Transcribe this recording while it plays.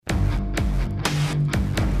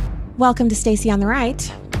Welcome to Stacy on the Right,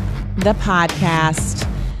 the podcast.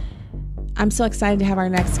 I'm so excited to have our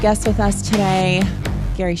next guest with us today,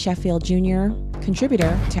 Gary Sheffield Jr.,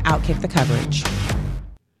 contributor to Outkick the Coverage.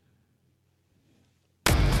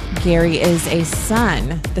 Gary is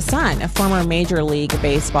the son of former Major League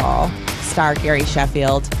Baseball star Gary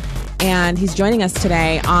Sheffield, and he's joining us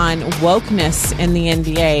today on wokeness in the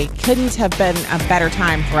NBA. Couldn't have been a better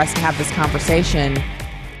time for us to have this conversation.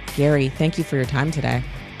 Gary, thank you for your time today.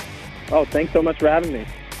 Oh, thanks so much for having me.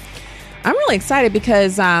 I'm really excited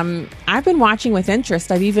because I've been watching with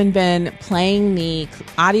interest. I've even been playing the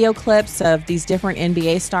audio clips of these different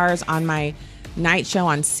NBA stars on my night show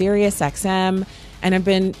on Sirius XM. And I've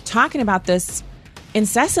been talking about this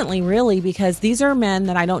incessantly, really, because these are men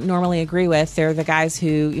that I don't normally agree with. They're the guys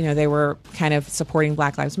who, they were kind of supporting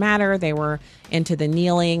Black Lives Matter. They were into the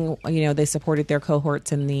kneeling. They supported their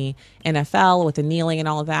cohorts in the NFL with the kneeling and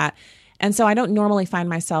all of that. And so I don't normally find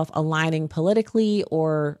myself aligning politically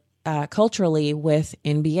or culturally with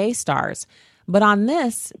NBA stars. But on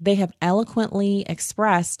this, they have eloquently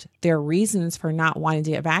expressed their reasons for not wanting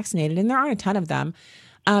to get vaccinated. And there aren't a ton of them.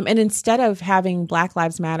 And instead of having Black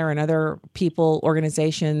Lives Matter and other people,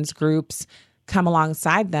 organizations, groups come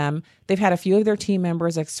alongside them, they've had a few of their team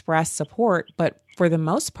members express support. But for the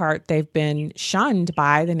most part, they've been shunned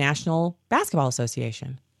by the National Basketball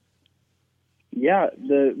Association. Yeah,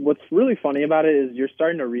 what's really funny about it is you're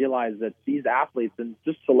starting to realize that these athletes and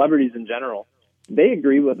just celebrities in general, they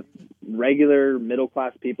agree with regular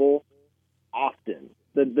middle-class people often.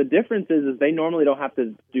 The difference is they normally don't have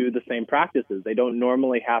to do the same practices. They don't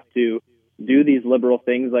normally have to do these liberal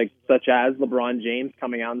things such as LeBron James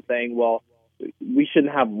coming out and saying, well, we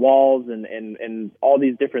shouldn't have walls and all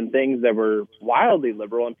these different things that were wildly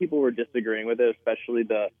liberal, and people were disagreeing with it, especially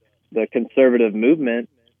the conservative movement.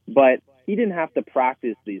 But he didn't have to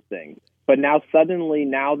practice these things. But now suddenly,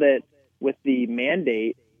 now that with the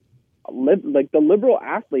mandate, the liberal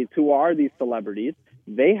athletes who are these celebrities,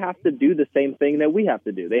 they have to do the same thing that we have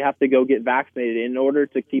to do. They have to go get vaccinated in order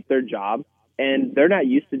to keep their job, and they're not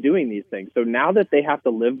used to doing these things. So now that they have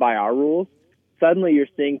to live by our rules, suddenly you're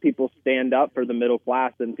seeing people stand up for the middle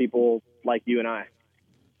class and people like you and I.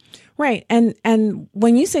 Right. And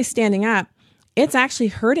when you say standing up, it's actually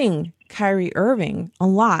hurting Kyrie Irving a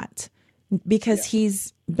lot because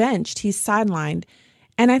he's benched, he's sidelined.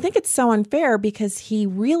 And I think it's so unfair because he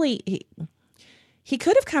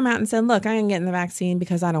could have come out and said, look, I ain't getting the vaccine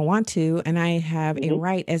because I don't want to. And I have a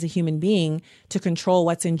right as a human being to control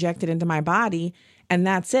what's injected into my body. And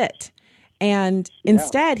that's it. And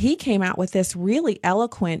instead, he came out with this really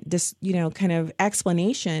eloquent, kind of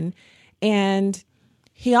explanation. And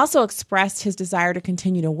he also expressed his desire to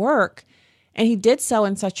continue to work. And he did so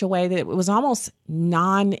in such a way that it was almost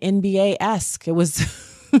non-NBA-esque. It was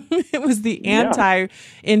it was the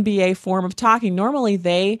anti-NBA form of talking. Normally,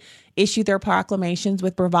 they issue their proclamations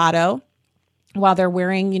with bravado while they're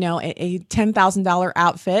wearing, a $10,000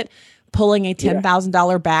 outfit, pulling a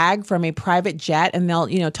 $10,000 bag from a private jet, and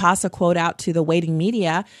they'll, toss a quote out to the waiting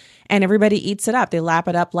media, and everybody eats it up. They lap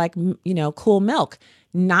it up like, cool milk.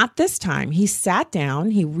 Not this time. He sat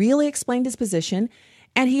down. He really explained his position.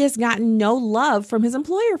 And he has gotten no love from his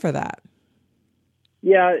employer for that.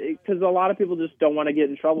 Yeah, because a lot of people just don't want to get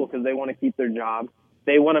in trouble because they want to keep their job.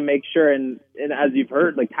 They want to make sure, and as you've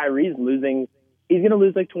heard, Kyrie's losing, he's going to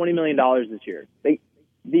lose $20 million this year.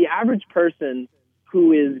 The average person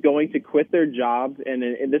who is going to quit their job, and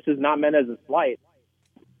this is not meant as a slight,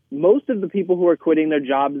 most of the people who are quitting their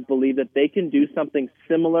jobs believe that they can do something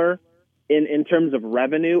similar in terms of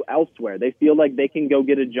revenue elsewhere. They feel like they can go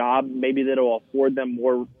get a job, maybe that'll afford them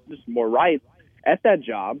more rights at that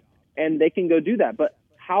job, and they can go do that. But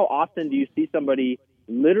how often do you see somebody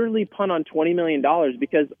literally punt on $20 million?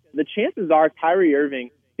 Because the chances are Kyrie Irving,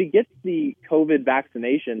 if he gets the COVID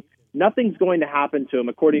vaccination, nothing's going to happen to him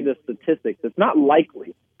according to statistics. It's not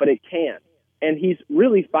likely, but it can. And he's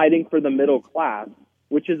really fighting for the middle class,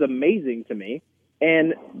 which is amazing to me.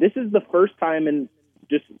 And this is the first time in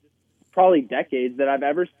just probably decades that I've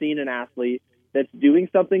ever seen an athlete that's doing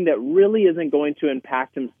something that really isn't going to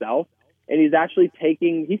impact himself. And he's actually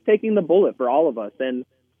taking the bullet for all of us. And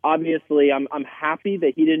obviously I'm happy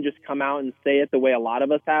that he didn't just come out and say it the way a lot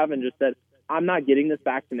of us have and just said, I'm not getting this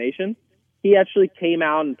vaccination. He actually came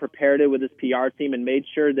out and prepared it with his PR team and made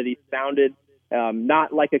sure that he sounded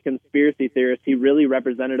not like a conspiracy theorist. He really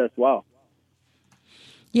represented us well.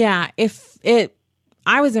 Yeah,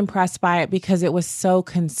 I was impressed by it because it was so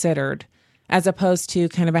considered as opposed to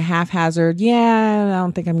kind of a haphazard, I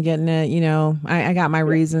don't think I'm getting it. I got my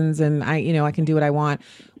reasons and I can do what I want,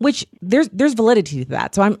 which there's validity to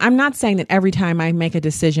that. So I'm not saying that every time I make a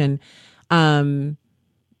decision,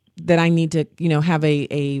 that I need to, have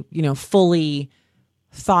a fully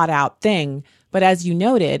thought out thing. But as you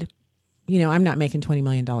noted, I'm not making $20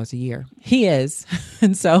 million a year. He is.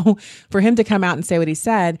 And so for him to come out and say what he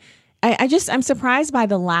said, I'm surprised by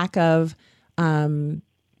the lack of, the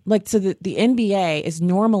NBA is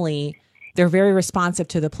normally, they're very responsive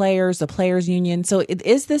to the players union. So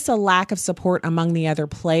is this a lack of support among the other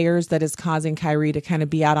players that is causing Kyrie to kind of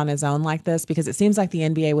be out on his own like this? Because it seems like the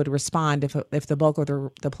NBA would respond if the bulk of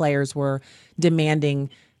the players were demanding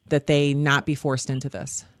that they not be forced into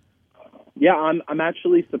this. Yeah, I'm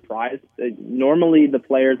actually surprised. Normally the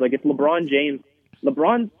players, like if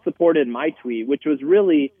LeBron supported my tweet, which was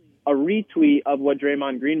really a retweet of what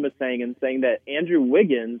Draymond Green was saying, and saying that Andrew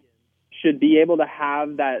Wiggins should be able to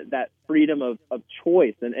have that freedom of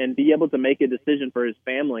choice and be able to make a decision for his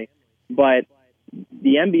family. But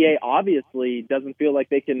the NBA obviously doesn't feel like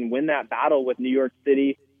they can win that battle with New York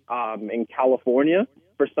City and California.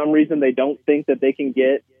 For some reason, they don't think that they can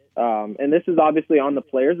get, and this is obviously on the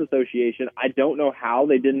Players Association. I don't know how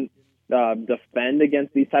they didn't defend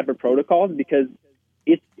against these type of protocols, because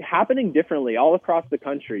it's happening differently all across the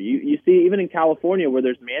country. You see, even in California where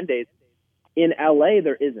there's mandates, in LA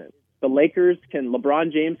there isn't. The Lakers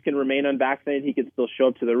LeBron James can remain unvaccinated. He can still show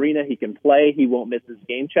up to the arena. He can play. He won't miss his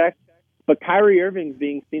game checks. But Kyrie Irving's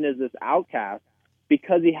being seen as this outcast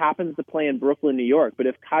because he happens to play in Brooklyn, New York. But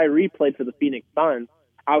if Kyrie played for the Phoenix Suns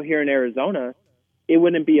out here in Arizona, it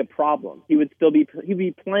wouldn't be a problem. He'd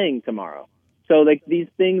be playing tomorrow. So like these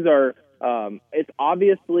things are, it's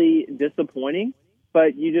obviously disappointing,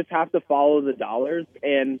 but you just have to follow the dollars.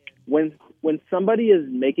 And when somebody is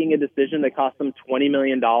making a decision that costs them $20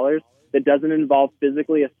 million that doesn't involve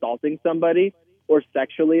physically assaulting somebody or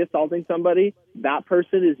sexually assaulting somebody, that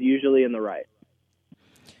person is usually in the right.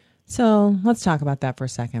 So let's talk about that for a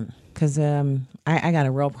second, because I got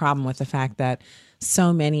a real problem with the fact that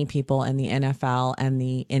so many people in the NFL and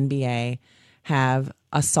the NBA have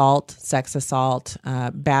sex assault,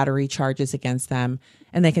 battery charges against them,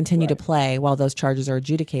 and they continue to play while those charges are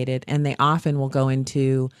adjudicated. And they often will go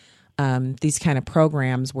into these kind of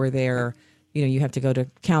programs where they're, you have to go to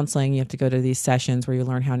counseling, you have to go to these sessions where you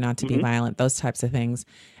learn how not to be violent, those types of things.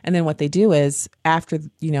 And then what they do is after,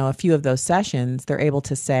 a few of those sessions, they're able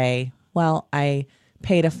to say, well, I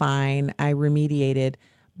paid a fine, I remediated,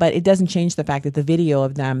 but it doesn't change the fact that the video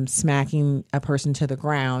of them smacking a person to the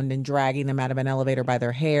ground and dragging them out of an elevator by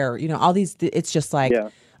their hair, all these, it's just like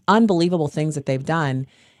unbelievable things that they've done,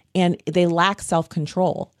 and they lack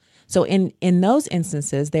self-control. So in those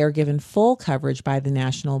instances, they are given full coverage by the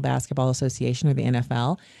National Basketball Association, or the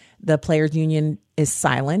NFL. The Players Union is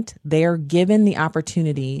silent. They are given the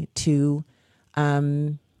opportunity to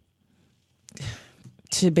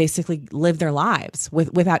basically live their lives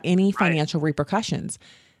without any financial repercussions.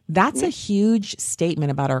 That's a huge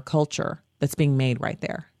statement about our culture that's being made right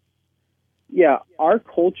there. Yeah, our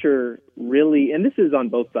culture really, and this is on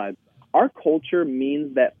both sides, our culture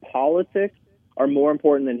means that politics are more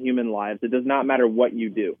important than human lives. It does not matter what you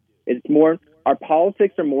do. Our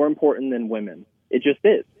politics are more important than women. It just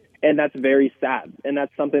is. And that's very sad. And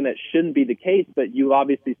that's something that shouldn't be the case, but you've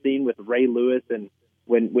obviously seen with Ray Lewis, and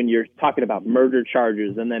when you're talking about murder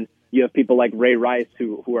charges, and then you have people like Ray Rice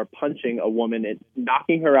who are punching a woman and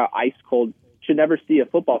knocking her out ice cold, should never see a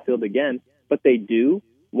football field again, but they do.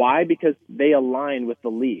 Why? Because they align with the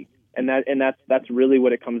league. And that's really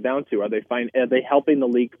what it comes down to. Are they helping the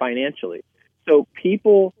league financially? So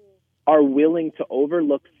people are willing to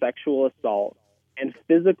overlook sexual assault and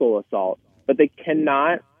physical assault, but they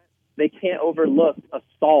can't overlook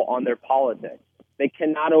assault on their politics. They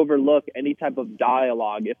cannot overlook any type of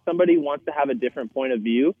dialogue. If somebody wants to have a different point of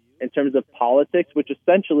view in terms of politics, which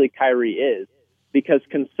essentially Kyrie is, because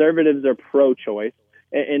conservatives are pro-choice,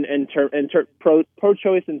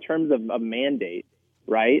 pro-choice in terms of a mandate,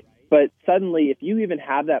 right? But suddenly, if you even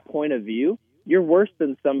have that point of view, you're worse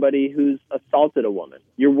than somebody who's assaulted a woman.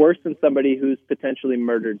 You're worse than somebody who's potentially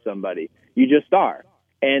murdered somebody. You just are.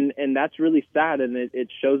 And that's really sad, and it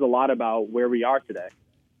shows a lot about where we are today.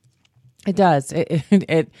 It does.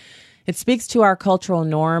 It speaks to our cultural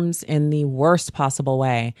norms in the worst possible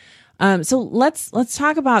way. So let's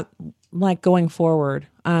talk about like going forward.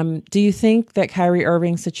 Do you think that Kyrie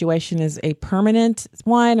Irving's situation is a permanent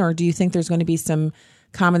one, or do you think there's going to be some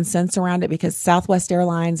common sense around it, because Southwest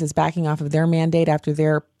Airlines is backing off of their mandate after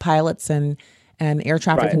their pilots and air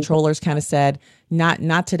traffic controllers kind of said,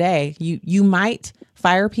 not today. You might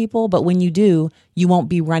fire people, but when you do, you won't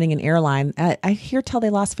be running an airline. I hear tell they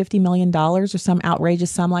lost $50 million or some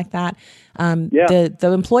outrageous sum like that.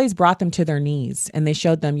 The employees brought them to their knees, and they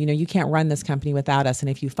showed them, you can't run this company without us. And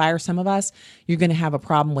if you fire some of us, you're going to have a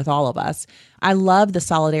problem with all of us. I love the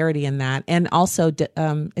solidarity in that. And also,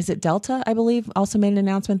 is it Delta, I believe, also made an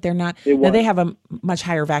announcement. They have a much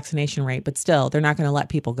higher vaccination rate, but still, they're not going to let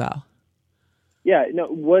people go. Yeah, no,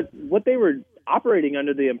 what they were operating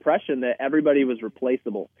under the impression that everybody was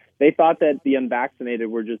replaceable. They thought that the unvaccinated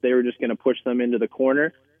were just going to push them into the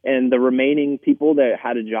corner, and the remaining people that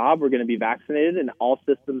had a job were going to be vaccinated, and all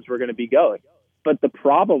systems were going to be going. But the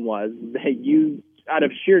problem was that out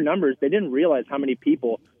of sheer numbers, they didn't realize how many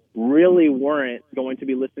people really weren't going to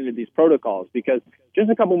be listening to these protocols. Because just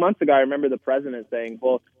a couple months ago, I remember the president saying,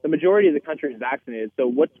 well, the majority of the country is vaccinated, so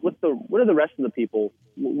what are the rest of the people?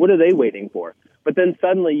 What are they waiting for? But then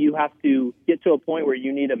suddenly you have to get to a point where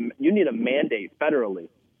you need a mandate federally.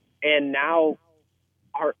 And now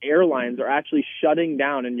our airlines are actually shutting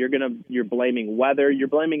down, and you're blaming weather, you're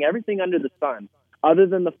blaming everything under the sun, other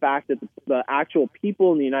than the fact that the actual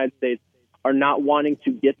people in the United States are not wanting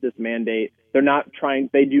to get this mandate. They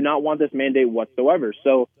do not want this mandate whatsoever.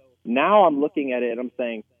 So now I'm looking at it and I'm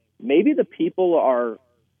saying, maybe the people are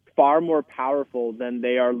far more powerful than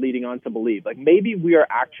they are leading on to believe. Like, maybe we are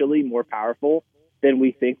actually more powerful than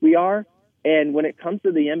we think we are. And when it comes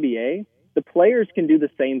to the NBA, the players can do the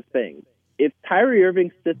same thing. If Kyrie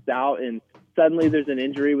Irving sits out and suddenly there's an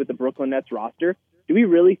injury with the Brooklyn Nets roster, do we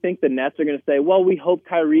really think the Nets are going to say, well, we hope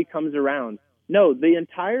Kyrie comes around? No, the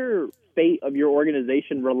entire fate of your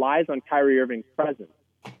organization relies on Kyrie Irving's presence,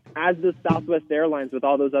 as does Southwest Airlines with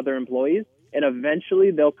all those other employees. And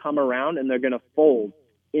eventually they'll come around and they're going to fold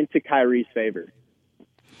into Kyrie's favor.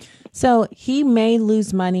 So he may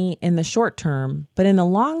lose money in the short term, but in the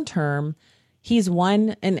long term, he's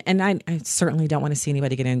won. And I certainly don't want to see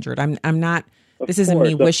anybody get injured. I'm not. This isn't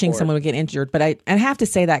me wishing someone would get injured, but I have to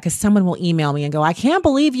say that because someone will email me and go, I can't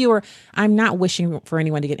believe you, or I'm not wishing for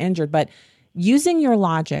anyone to get injured. But using your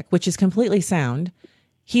logic, which is completely sound,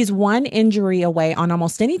 he's one injury away on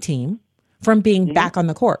almost any team from being back on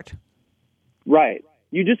the court. Right.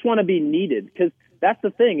 You just want to be needed, because that's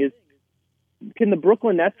the thing is, can the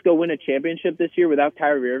Brooklyn Nets go win a championship this year without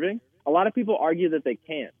Kyrie Irving? A lot of people argue that they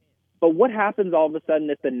can't. But what happens all of a sudden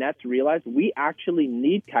if the Nets realize we actually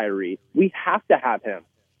need Kyrie? We have to have him.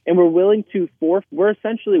 And we're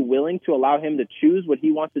essentially willing to allow him to choose what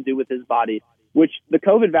he wants to do with his body, which the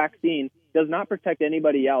COVID vaccine does not protect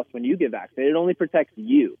anybody else when you get vaccinated. It only protects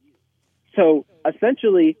you. So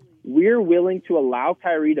essentially, we're willing to allow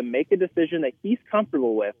Kyrie to make a decision that he's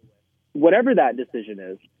comfortable with, whatever that decision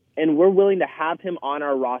is. And we're willing to have him on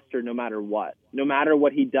our roster no matter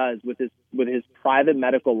what he does with his private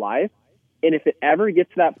medical life. And if it ever gets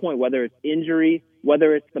to that point, whether it's injury,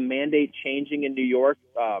 whether it's the mandate changing in New York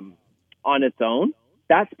on its own,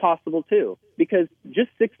 that's possible too. Because just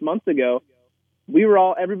 6 months ago,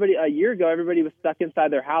 a year ago, everybody was stuck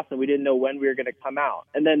inside their house and we didn't know when we were going to come out.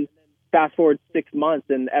 And then fast forward 6 months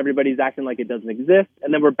and everybody's acting like it doesn't exist.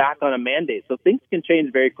 And then we're back on a mandate. So things can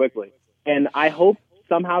change very quickly. And I hope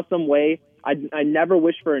somehow, some way, I never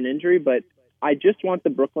wish for an injury, but I just want the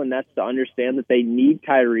Brooklyn Nets to understand that they need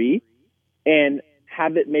Kyrie and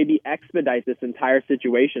have it maybe expedite this entire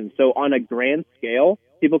situation. So on a grand scale,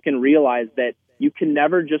 people can realize that you can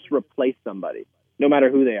never just replace somebody, no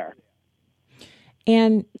matter who they are.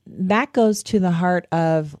 And that goes to the heart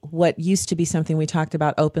of what used to be something we talked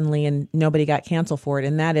about openly and nobody got canceled for it.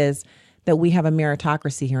 And that is that we have a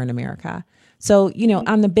meritocracy here in America. So,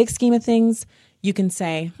 on the big scheme of things, you can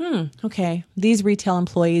say, okay, these retail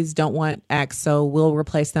employees don't want X, so we'll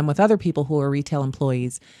replace them with other people who are retail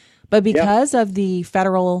employees. But because of the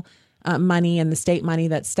federal money and the state money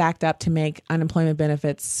that's stacked up to make unemployment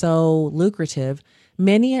benefits so lucrative,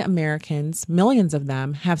 many Americans, millions of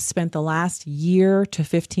them, have spent the last year to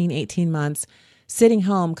 15, 18 months sitting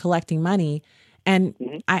home collecting money. And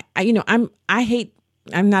I'm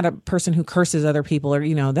not a person who curses other people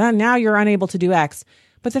or, then now you're unable to do X.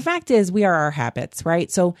 But the fact is we are our habits,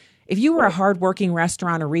 right? So if you were a hardworking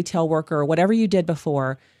restaurant or retail worker or whatever you did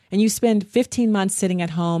before, and you spend 15 months sitting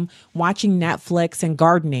at home watching Netflix and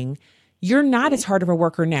gardening, you're not as hard of a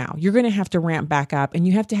worker now. You're going to have to ramp back up, and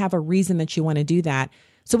you have to have a reason that you want to do that.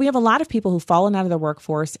 So we have a lot of people who've fallen out of the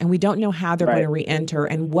workforce, and we don't know how they're going to re-enter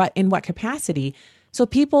and in what capacity. So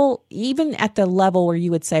people, even at the level where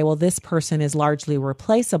you would say, well, this person is largely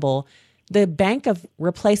replaceable, the bank of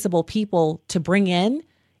replaceable people to bring in,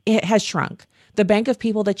 it has shrunk. The bank of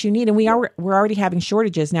people that you need, and we're already having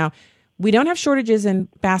shortages. Now, we don't have shortages in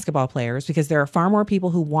basketball players because there are far more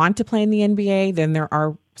people who want to play in the NBA than there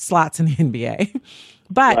are slots in the NBA.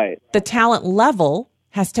 But the talent level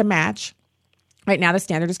has to match. Right now, the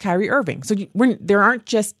standard is Kyrie Irving. So there aren't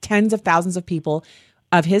just tens of thousands of people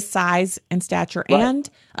of his size and stature and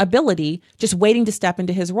ability just waiting to step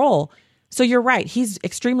into his role. So you're right. He's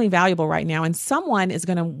extremely valuable right now. And someone is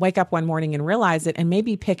going to wake up one morning and realize it and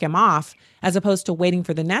maybe pick him off as opposed to waiting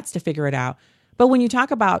for the Nets to figure it out. But when you talk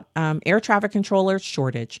about air traffic controllers,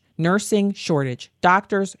 shortage, nursing, shortage,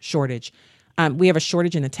 doctors, shortage. We have a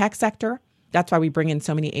shortage in the tech sector. That's why we bring in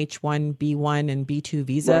so many H-1, B-1, and B-2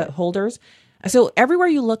 visa holders. So everywhere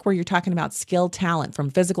you look where you're talking about skilled talent, from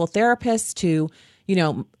physical therapists to,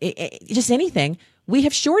 just anything, we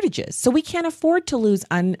have shortages. So we can't afford to lose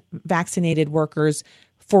unvaccinated workers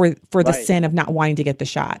for the sin of not wanting to get the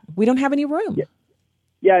shot. We don't have any room.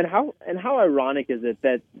 Yeah, and how ironic is it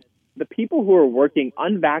that the people who are working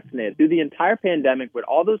unvaccinated through the entire pandemic, when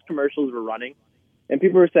all those commercials were running, and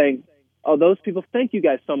people were saying, oh, those people, thank you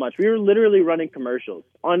guys so much. We were literally running commercials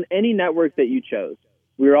on any network that you chose.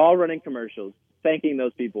 We were all running commercials, thanking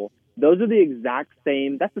those people. Those are the exact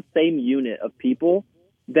same, that's the same unit of people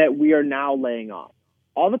that we are now laying off.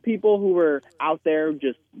 All the people who were out there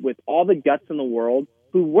just with all the guts in the world,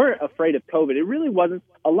 who weren't afraid of COVID. It really wasn't.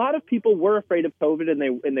 A lot of people were afraid of COVID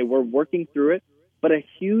and they were working through it. But a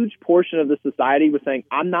huge portion of the society was saying,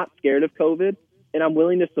 I'm not scared of COVID, and I'm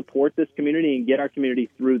willing to support this community and get our community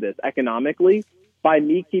through this economically by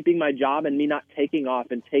me keeping my job and me not taking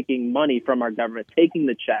off and taking money from our government, taking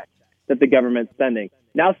the checks that the government's sending.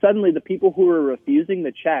 Now, suddenly, the people who are refusing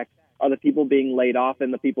the checks are the people being laid off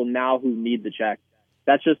and the people now who need the checks.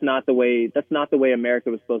 That's just not the way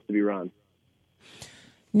America was supposed to be run.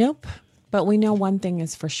 Nope. But we know one thing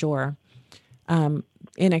is for sure. In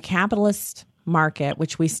a capitalist market,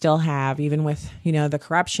 which we still have, even with, the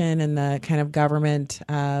corruption and the kind of government,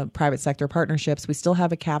 private sector partnerships, we still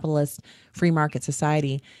have a capitalist free market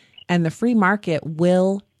society, and the free market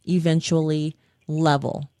will eventually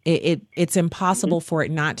level. It's impossible for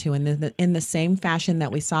it not to. And in the same fashion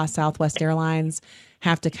that we saw Southwest Airlines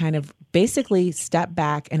have to kind of basically step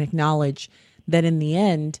back and acknowledge that in the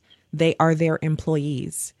end, they are their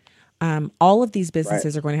employees. All of these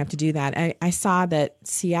businesses are going to have to do that. I saw that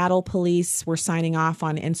Seattle police were signing off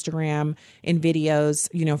on Instagram in videos,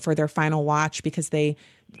 for their final watch because they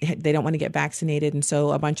don't want to get vaccinated. And so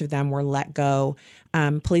a bunch of them were let go.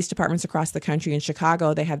 Police departments across the country, in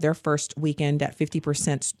Chicago, they had their first weekend at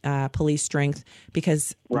 50% police strength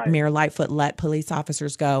because Mayor Lightfoot let police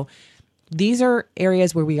officers go. These are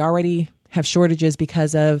areas where we already have shortages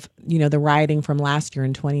because of, the rioting from last year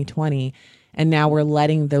in 2020. And now we're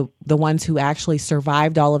letting the ones who actually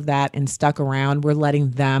survived all of that and stuck around, we're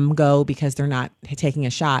letting them go because they're not taking a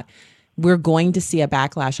shot. We're going to see a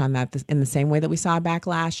backlash on that in the same way that we saw a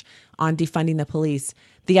backlash on defunding the police.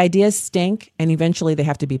 The ideas stink, and eventually they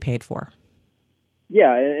have to be paid for.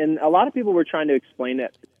 Yeah, and a lot of people were trying to explain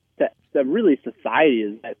it to really society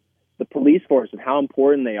is that the police force and how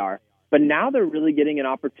important they are. But now they're really getting an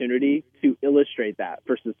opportunity to illustrate that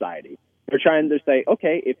for society. They're trying to say,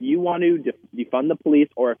 okay, if you want to defund the police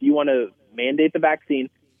or if you want to mandate the vaccine,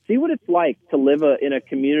 see what it's like to live in a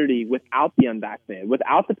community without the unvaccinated,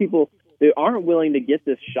 without the people that aren't willing to get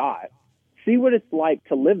this shot. See what it's like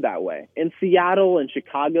to live that way. In Seattle and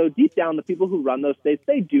Chicago, deep down, the people who run those states,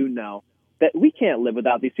 they do know that we can't live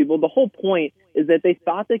without these people. The whole point is that they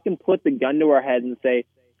thought they can put the gun to our head and say,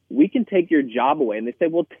 we can take your job away. And they say,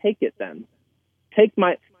 well, take it then. Take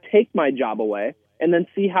my job away. And then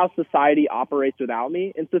see how society operates without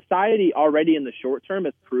me. And society already in the short term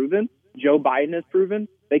has proven, Joe Biden has proven,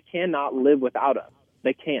 they cannot live without us.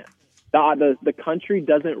 They can't. The country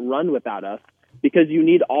doesn't run without us because you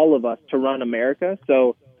need all of us to run America.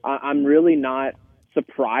 So I'm really not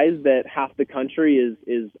surprised that half the country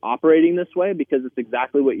is operating this way because it's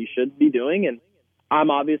exactly what you should be doing. And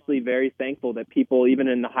I'm obviously very thankful that people, even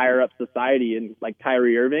in the higher up society and like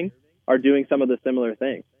Kyrie Irving, are doing some of the similar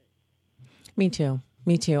things. Me too.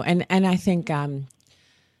 And I think,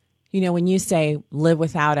 when you say live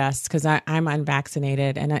without us, because I'm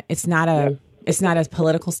unvaccinated, and it's not a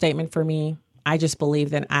political statement for me. I just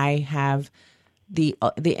believe that I have the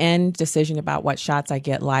end decision about what shots I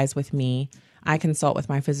get lies with me. I consult with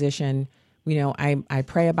my physician. I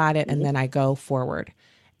pray about it and then I go forward.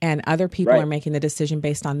 And other people are making the decision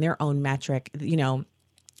based on their own metric.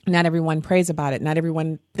 Not everyone prays about it. Not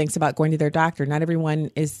everyone thinks about going to their doctor. Not everyone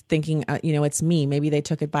is thinking, it's me. Maybe they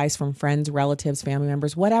took advice from friends, relatives, family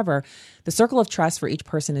members, whatever. The circle of trust for each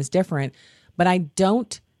person is different. But I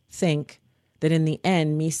don't think that in the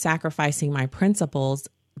end, me sacrificing my principles,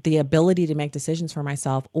 the ability to make decisions for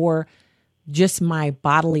myself, or just my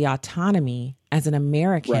bodily autonomy as an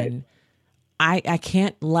American, I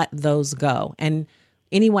can't let those go. And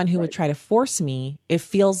anyone who would try to force me, it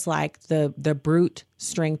feels like the brute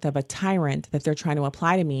strength of a tyrant that they're trying to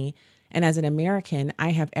apply to me. And as an American,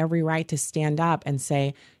 I have every right to stand up and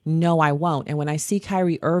say, no, I won't. And when I see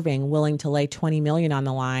Kyrie Irving willing to lay $20 million on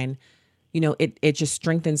the line, it just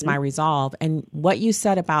strengthens my resolve. And what you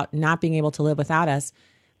said about not being able to live without us,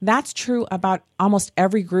 that's true about almost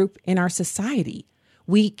every group in our society.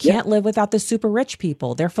 We can't live without the super rich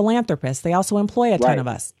people. They're philanthropists. They also employ a ton of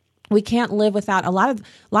us. We can't live without a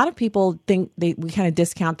lot of people think we kind of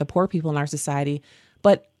discount the poor people in our society,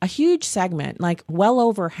 but a huge segment, like well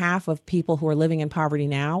over half of people who are living in poverty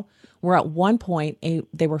now, were at one point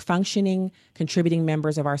they were functioning, contributing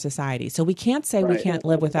members of our society. So we can't say we can't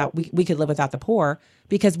live without we could live without the poor,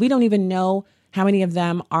 because we don't even know how many of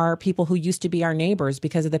them are people who used to be our neighbors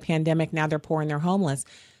because of the pandemic. Now they're poor and they're homeless.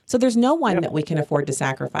 So there's no one that we can afford to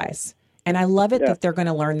sacrifice. And I love it that they're going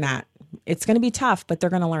to learn that. It's going to be tough, but they're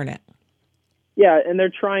going to learn it. Yeah, and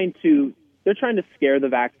they're trying to scare the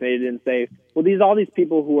vaccinated and say, well, all these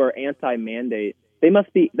people who are anti-mandate,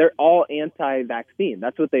 they're all anti-vaccine.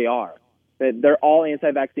 That's what they are. They're all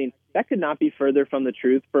anti-vaccine. That could not be further from the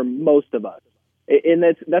truth for most of us. And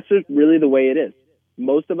that's just really the way it is.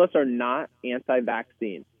 Most of us are not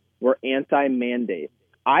anti-vaccine. We're anti-mandate.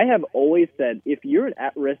 I have always said, if you're an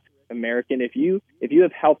at-risk American, if you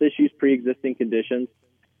have health issues, pre-existing conditions,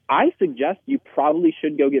 I suggest you probably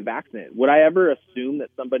should go get vaccinated. Would I ever assume that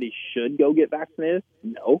somebody should go get vaccinated?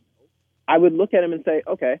 No. I would look at them and say,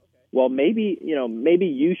 okay, well, maybe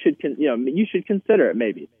you should consider it,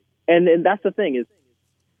 maybe. And that's the thing, is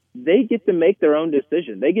they get to make their own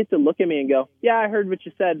decision. They get to look at me and go, yeah, I heard what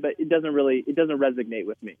you said, but it doesn't resonate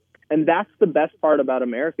with me. And that's the best part about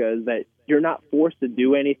America, is that you're not forced to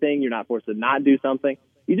do anything. You're not forced to not do something.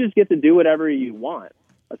 You just get to do whatever you want,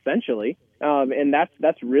 essentially. And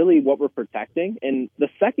that's really what we're protecting. And the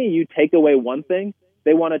second you take away one thing,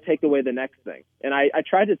 they want to take away the next thing. And I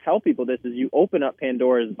try to tell people this, is you open up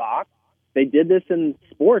Pandora's box. They did this in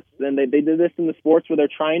sports, and they did this in the sports where they're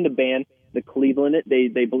trying to ban the Cleveland. They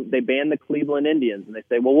banned the Cleveland Indians, and they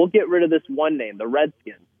say, well, we'll get rid of this one name, the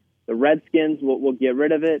Redskins. The Redskins, we'll get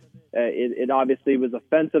rid of it. It obviously was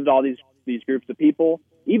offensive to all these groups of people.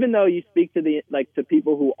 Even though you speak to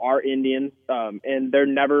people who are Indian, and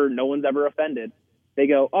no one's ever offended, they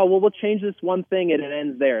go, oh, well, we'll change this one thing and it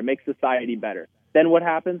ends there. It makes society better. Then what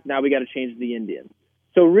happens? Now we got to change the Indians.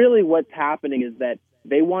 So really what's happening is that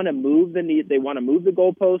they want to move the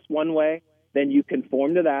goalpost one way, then you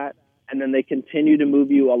conform to that, and then they continue to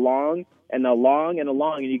move you along and along and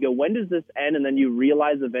along. And you go, when does this end? And then you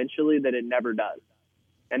realize eventually that it never does.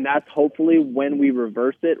 And that's hopefully when we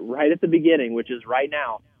reverse it right at the beginning, which is right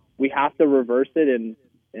now. We have to reverse it,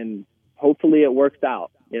 and hopefully it works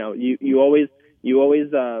out. I'm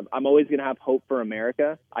always going to have hope for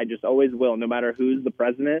America. I just always will. No matter who's the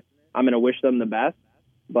president, I'm going to wish them the best.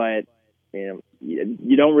 But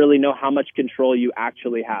you don't really know how much control you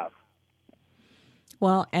actually have.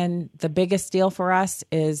 Well, and the biggest deal for us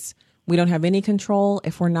is we don't have any control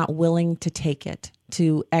if we're not willing to take it,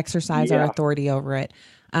 to exercise our authority over it.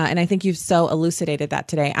 And I think you've so elucidated that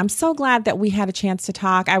today. I'm so glad that we had a chance to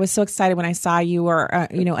talk. I was so excited when I saw you were,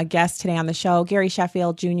 a guest today on the show. Gary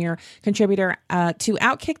Sheffield Jr., contributor to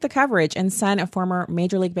Outkick the Coverage and son of former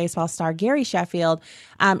Major League Baseball star Gary Sheffield,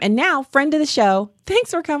 and now friend of the show.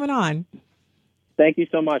 Thanks for coming on. Thank you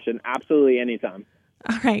so much, and absolutely anytime.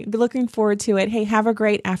 All right. Be looking forward to it. Hey, have a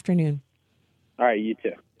great afternoon. All right. You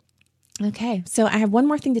too. Okay, so I have one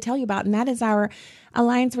more thing to tell you about, and that is our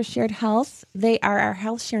Alliance for Shared Health. They are our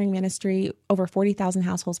health sharing ministry. Over 40,000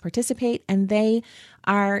 households participate, and they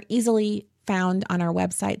are easily found on our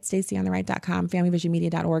website, stacyontheright.com,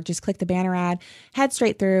 familyvisionmedia.org. Just click the banner ad, head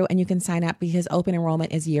straight through, and you can sign up because open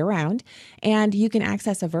enrollment is year-round. And you can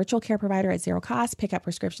access a virtual care provider at zero cost, pick up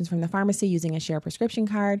prescriptions from the pharmacy using a shared prescription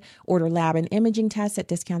card, order lab and imaging tests at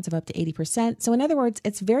discounts of up to 80%. So in other words,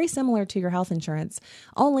 it's very similar to your health insurance,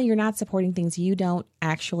 only you're not supporting things you don't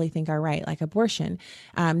actually think are right, like abortion.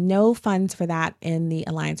 No funds for that in the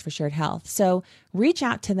Alliance for Shared Health. So reach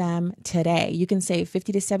out to them today. You can save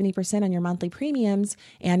 50 to 70% on your monthly premiums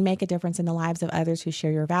and make a difference in the lives of others who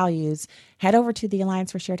share your values. Head over to the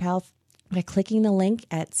Alliance for Shared Health by clicking the link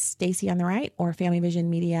at Stacy on the Right or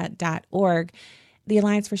familyvisionmedia.org. The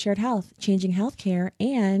Alliance for Shared Health, changing healthcare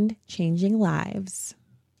and changing lives.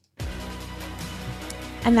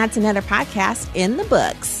 And that's another podcast in the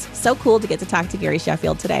books. So cool to get to talk to Gary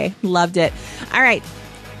Sheffield today. Loved it. All right.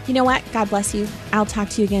 You know what? God bless you. I'll talk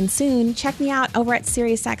to you again soon. Check me out over at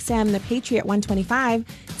SiriusXM, The Patriot 125.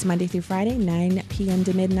 It's Monday through Friday, 9 p.m.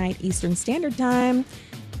 to midnight Eastern Standard Time.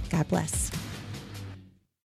 God bless.